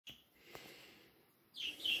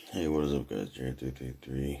Hey, what is up, guys?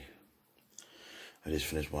 Jerry333. I just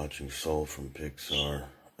finished watching Soul from Pixar.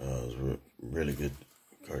 It was a really good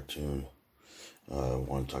cartoon. I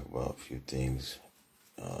want to talk about a few things.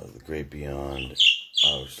 The great beyond,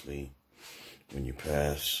 obviously, when you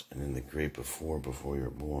pass, and then the great before you're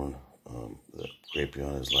born. The great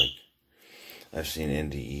beyond is like, I've seen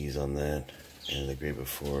NDEs on that, and the great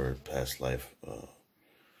before, past life,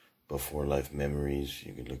 before life memories.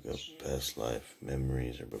 You can look up past life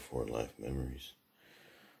memories or before life memories.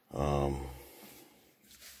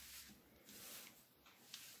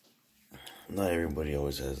 Not everybody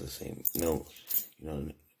always has the same, no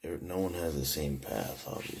one has the same path,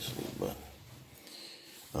 obviously, but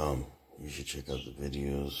you should check out the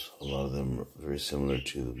videos. A lot of them are very similar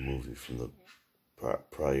to the movie from the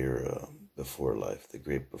prior before life, the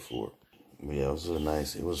great before. But yeah,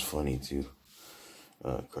 it was funny too.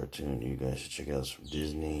 Cartoon. You guys should check it out. It's from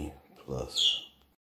Disney Plus.